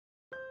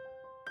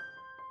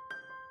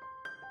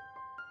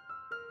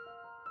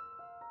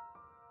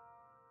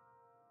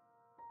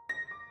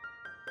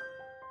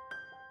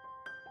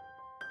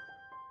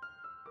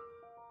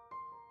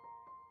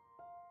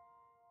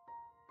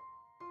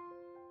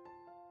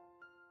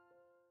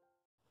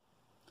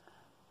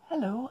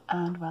Hello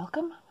and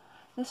welcome.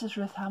 This is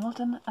Ruth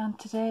Hamilton, and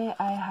today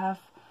I have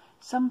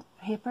some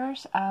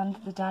papers and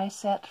the die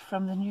set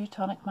from the new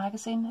Tonic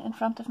Magazine in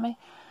front of me.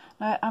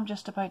 Now I'm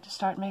just about to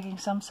start making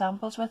some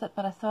samples with it,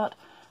 but I thought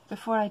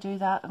before I do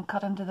that and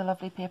cut into the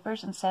lovely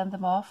papers and send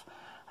them off,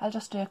 I'll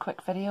just do a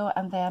quick video,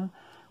 and then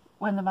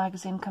when the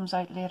magazine comes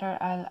out later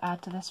I'll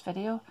add to this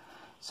video.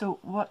 So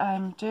what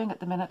I'm doing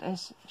at the minute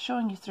is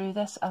showing you through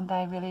this, and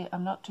I really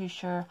am not too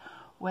sure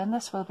when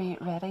this will be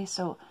ready,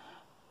 so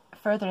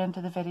further into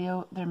the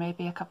video there may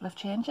be a couple of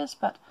changes,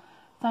 but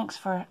thanks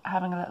for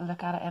having a little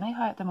look at it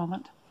anyhow at the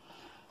moment.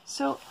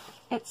 So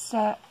it's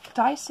a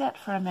die set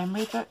for a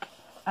memory book,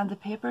 and the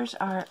papers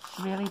are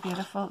really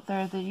beautiful.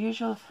 They're the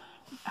usual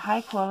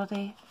high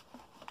quality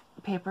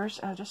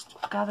papers. I'll just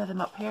gather them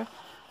up here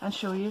and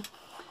show you.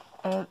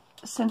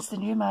 Since the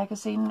new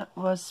magazine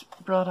was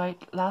brought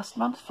out last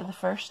month for the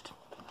first,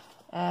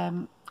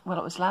 well,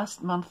 it was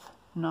last month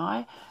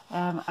now,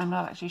 I'm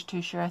not actually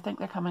too sure. I think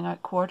they're coming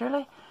out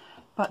quarterly.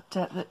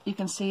 But you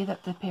can see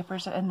that the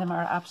papers in them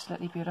are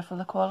absolutely beautiful.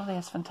 The quality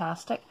is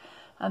fantastic,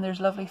 and there's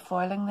lovely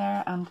foiling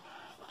there and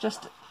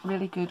just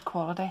really good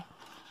quality.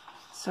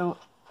 So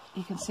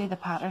you can see the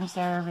patterns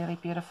there are really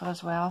beautiful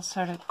as well,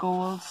 sort of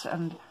golds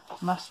and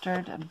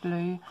mustard and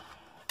blue.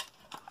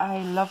 I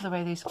love the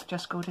way these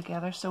just go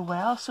together so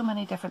well, so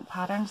many different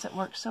patterns that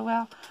work so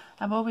well.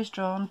 I'm always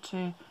drawn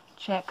to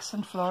checks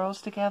and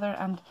florals together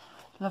and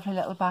lovely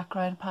little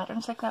background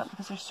patterns like that,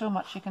 because there's so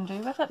much you can do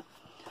with it.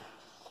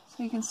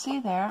 So you can see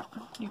there,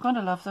 you're going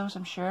to love those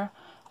I'm sure,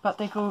 but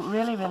they go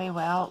really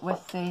well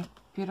with the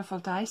beautiful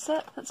die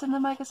set that's in the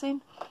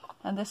magazine,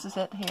 and this is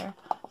it here.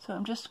 So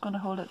I'm just going to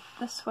hold it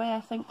this way, I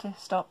think, to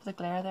stop the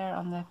glare there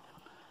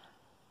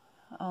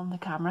on the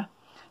camera.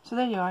 So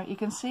there you are. You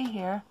can see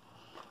here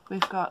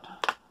we've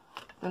got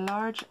the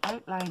large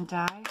outline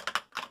die,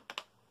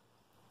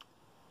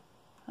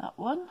 that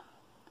one,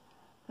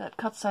 that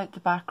cuts out the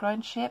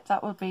background shape.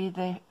 That will be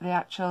the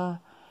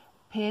actual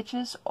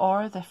pages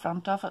or the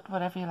front of it,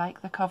 whatever you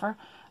like, the cover.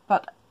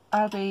 But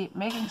I'll be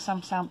making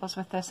some samples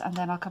with this, and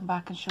then I'll come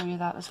back and show you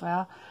that as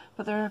well.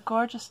 But there are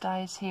gorgeous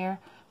dies here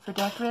for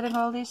decorating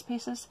all these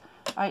pieces.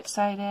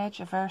 Outside edge,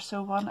 a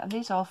verso one, and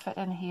these all fit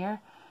in here.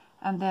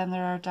 And then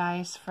there are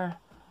dies for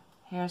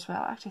here as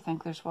well. I actually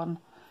think there's one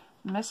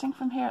missing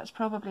from here. It's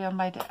probably on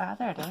my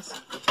there it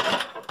is.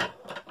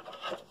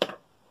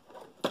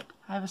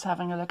 I was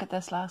having a look at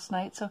this last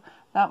night, so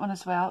that one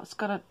as well. It's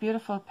got a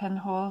beautiful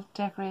pinhole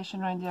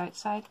decoration around the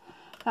outside.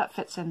 That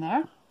fits in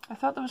there. I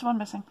thought there was one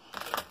missing.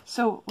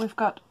 So we've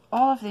got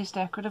all of these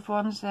decorative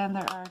ones. Then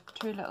there are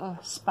two little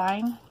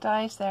spine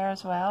dies there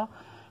as well.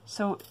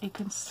 So you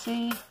can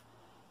see,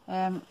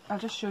 I'll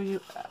just show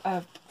you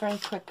a very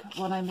quick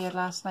one I made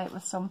last night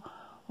with some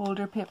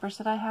older papers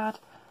that I had.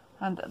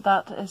 And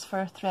that is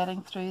for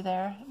threading through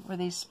there where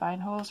these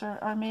spine holes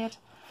are made.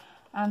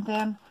 And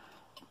then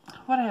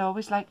what I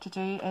always like to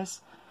do is,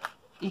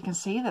 you can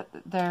see that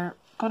they're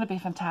going to be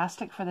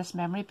fantastic for this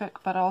memory book,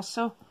 but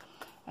also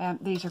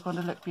these are going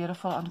to look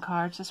beautiful on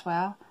cards as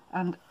well.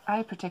 And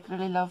I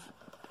particularly love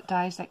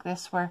dies like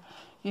this where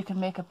you can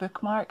make a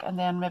bookmark and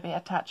then maybe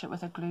attach it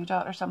with a glue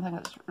dot or something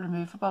that's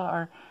removable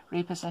or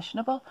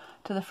repositionable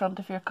to the front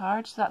of your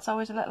card. So that's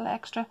always a little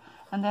extra.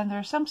 And then there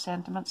are some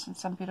sentiments and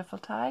some beautiful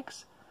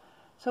tags.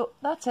 So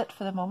that's it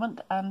for the moment,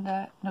 and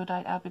no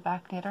doubt I'll be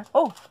back later.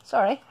 Oh,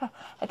 sorry,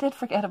 I did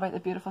forget about the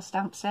beautiful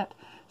stamp set.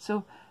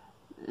 So,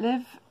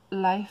 live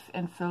life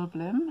in full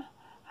bloom,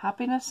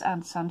 happiness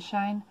and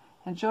sunshine,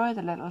 enjoy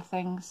the little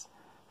things,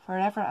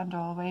 forever and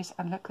always.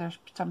 And look, there's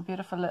some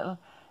beautiful little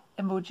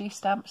emoji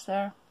stamps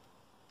there.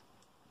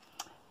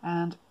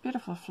 And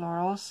beautiful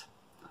florals,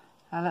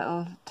 a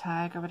little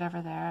tag or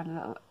whatever there, a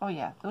little, oh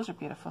yeah, those are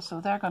beautiful. So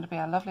they're going to be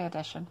a lovely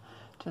addition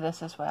to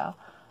this as well.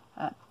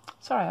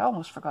 Sorry, I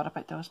almost forgot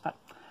about those, but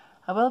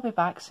I will be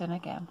back soon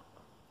again.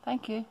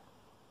 Thank you.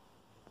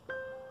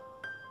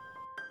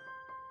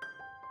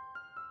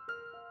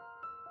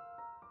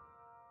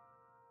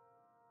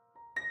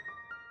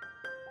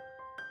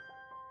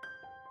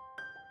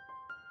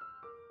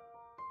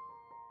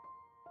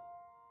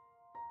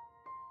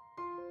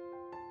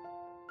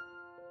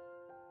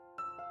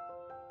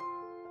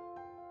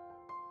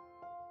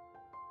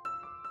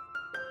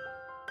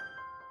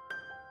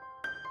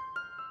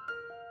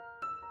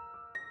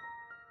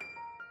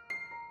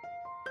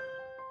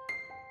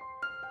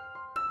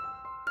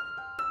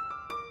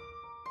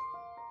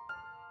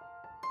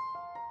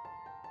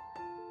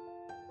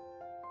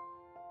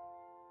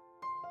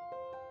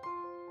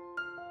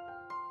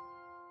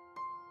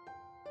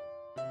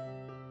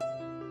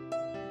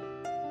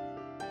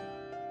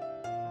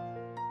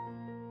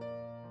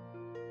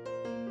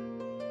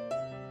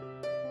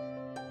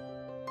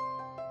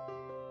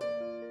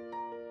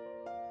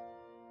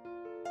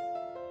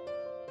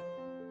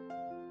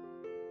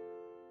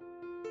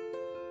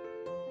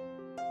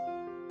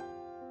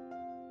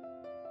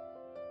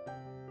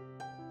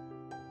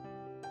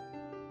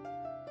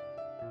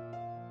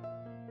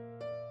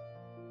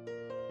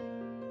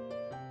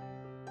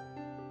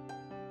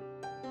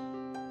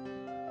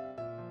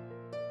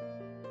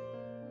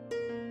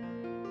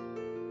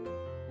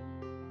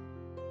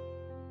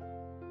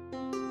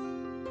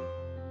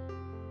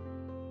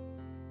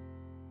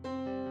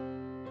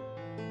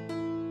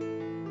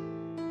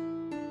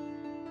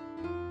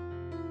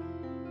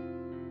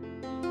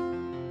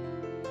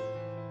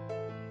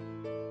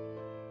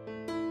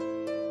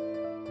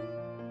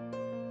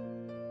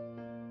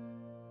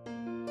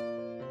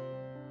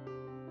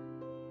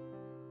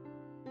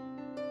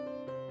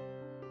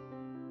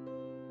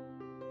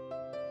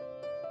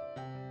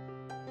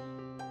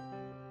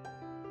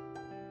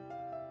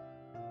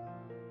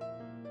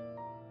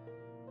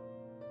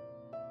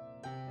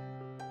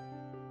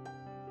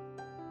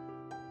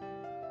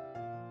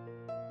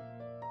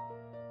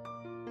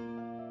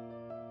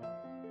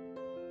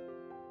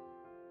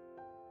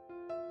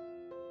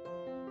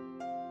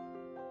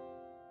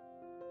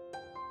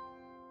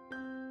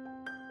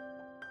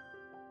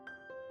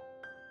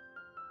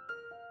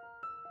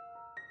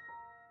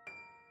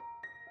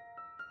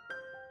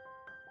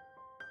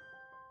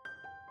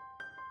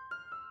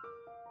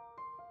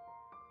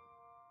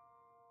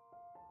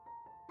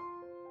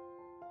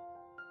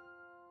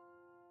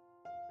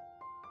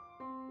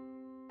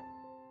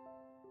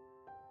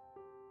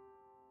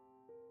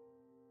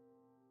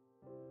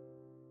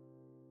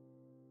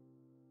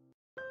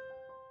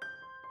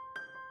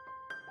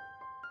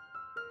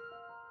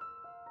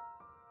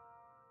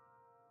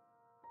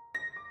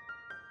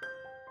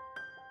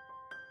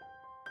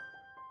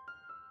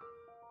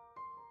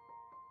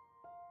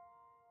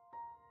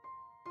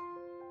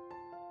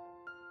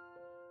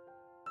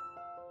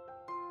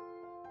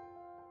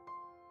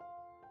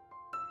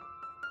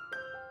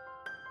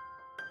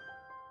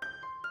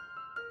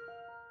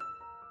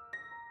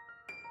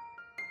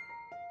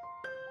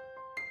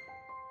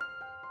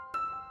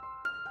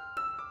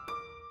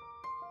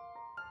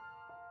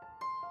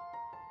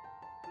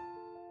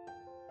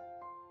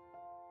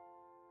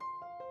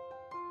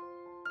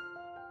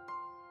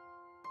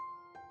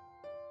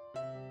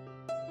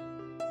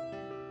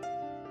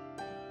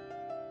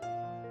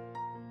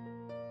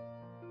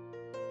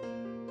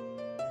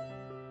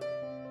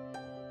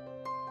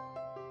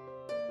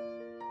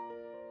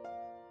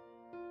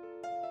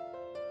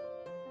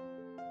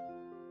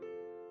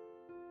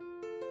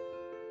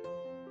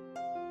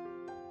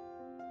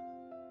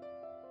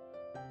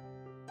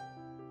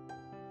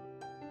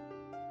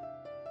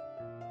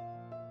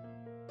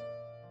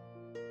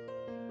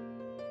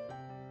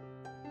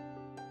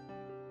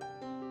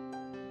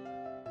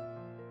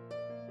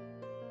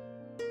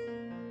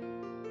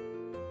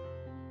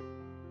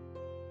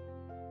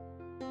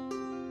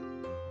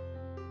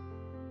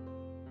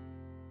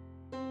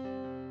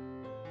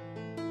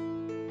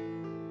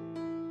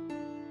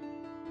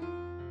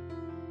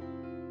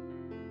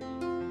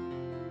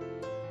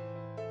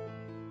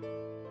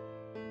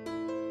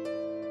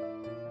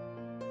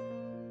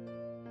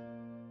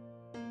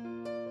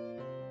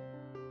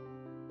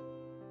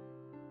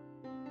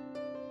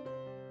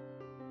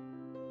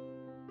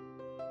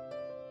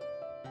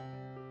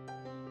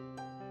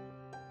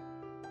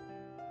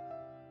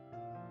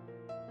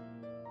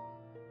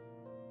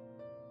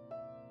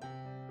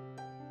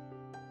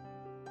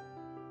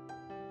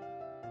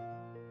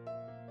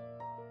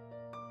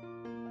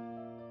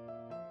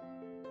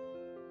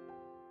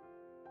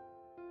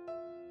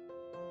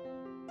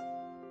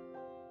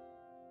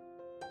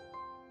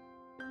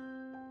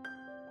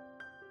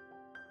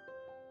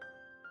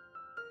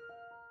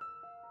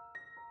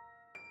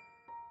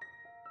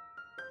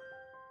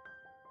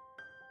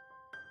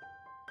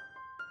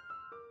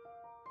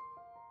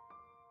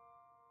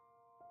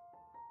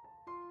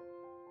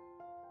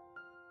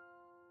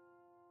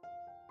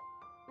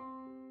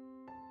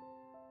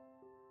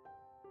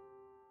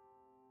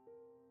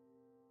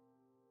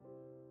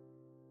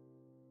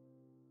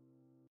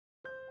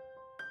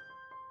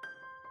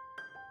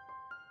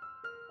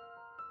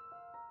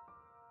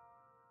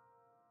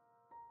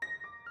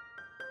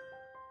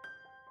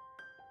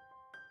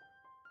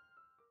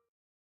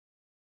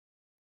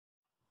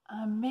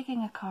 I'm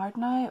making a card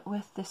now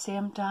with the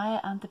same die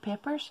and the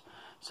papers.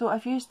 So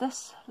I've used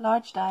this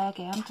large die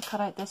again to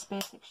cut out this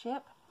basic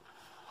shape.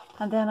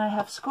 And then I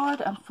have scored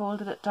and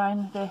folded it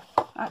down the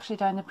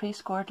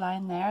pre-scored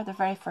line there, the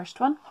very first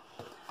one.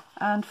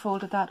 And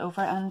folded that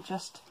over and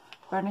just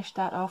burnished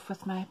that off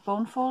with my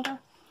bone folder.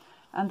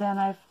 And then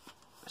I've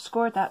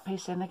scored that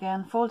piece in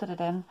again, folded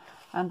it in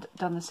and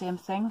done the same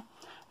thing.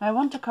 Now I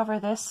want to cover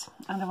this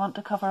and I want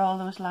to cover all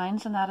those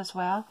lines in that as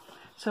well.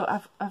 So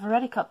I've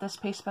already cut this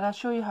piece, but I'll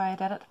show you how I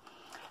did it.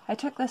 I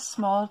took this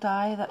small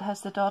die that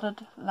has the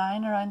dotted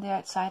line around the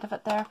outside of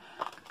it there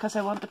because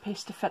I want the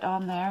piece to fit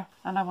on there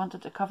and I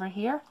wanted to cover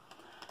here,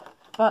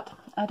 but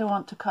I don't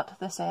want to cut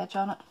this edge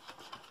on it.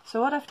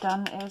 So what I've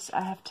done is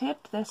I have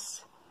taped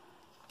this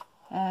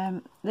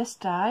this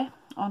die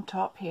on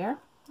top here,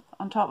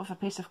 on top of a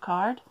piece of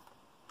card,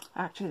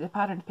 actually the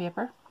patterned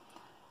paper.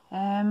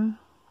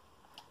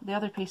 The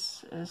other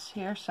piece is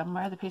here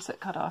somewhere, the piece that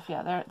cut off,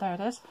 yeah, there it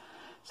is.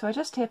 So I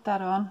just taped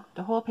that on,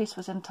 the whole piece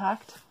was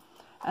intact,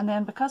 and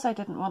then because I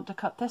didn't want to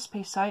cut this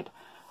piece out,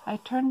 I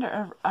turned it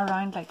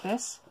around like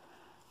this,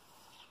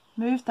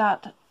 moved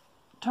that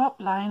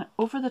top line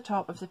over the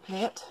top of the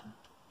plate,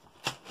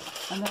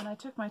 and then I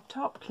took my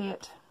top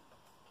plate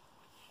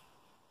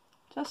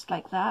just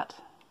like that,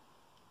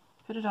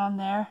 put it on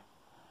there,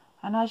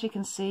 and as you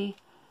can see,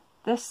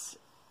 this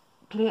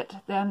plate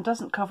then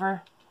doesn't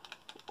cover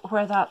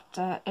where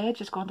that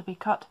edge is going to be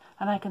cut,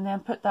 and I can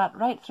then put that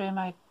right through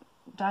my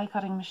die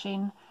cutting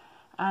machine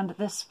and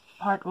this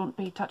part won't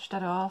be touched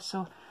at all.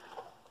 So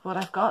what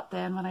I've got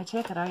then when I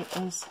take it out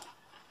is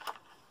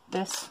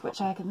this,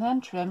 which I can then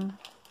trim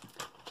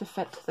to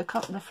fit the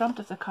front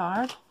of the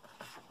card,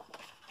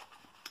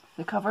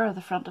 the cover of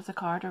the front of the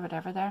card or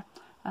whatever there,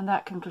 and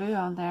that can glue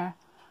on there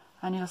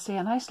and you'll see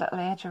a nice little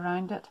edge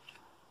around it,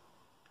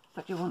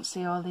 but you won't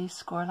see all these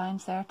score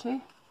lines there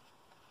too.